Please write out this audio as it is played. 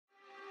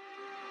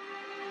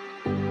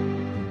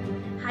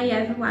Hi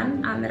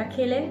everyone, I'm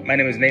Rachele. My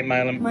name is Nate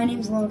Milam. My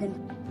name is Logan.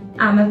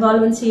 I'm a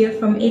volunteer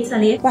from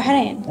Italy,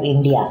 Bahrain,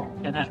 India,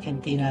 and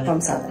Argentina, from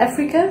South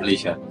Africa,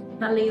 Malaysia.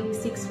 I live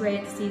with 6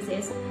 rare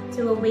diseases,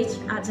 2 of which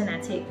are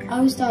genetic.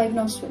 I was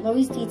diagnosed with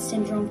Loeys-Dietz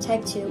syndrome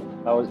type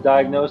 2. I was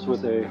diagnosed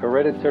with a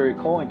hereditary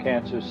colon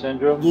cancer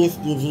syndrome. this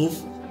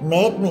disease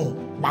made me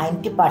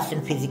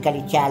 90%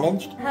 physically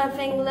challenged.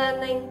 Having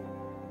learning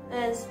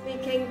and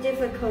speaking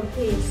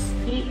difficulties.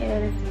 He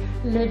is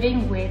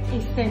living with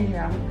a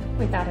syndrome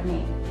without a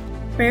name.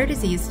 Rare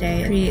Disease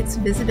Day creates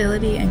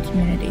visibility and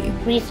community.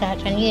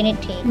 Research and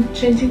unity.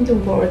 Changing the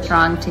world.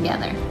 Drawn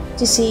together.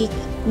 To seek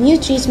new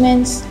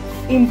treatments.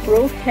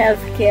 Improve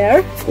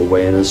healthcare.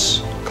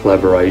 Awareness,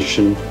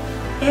 collaboration.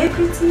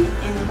 Equity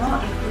and more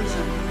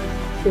inclusion.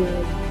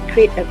 To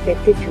create a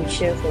better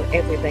future for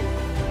everybody.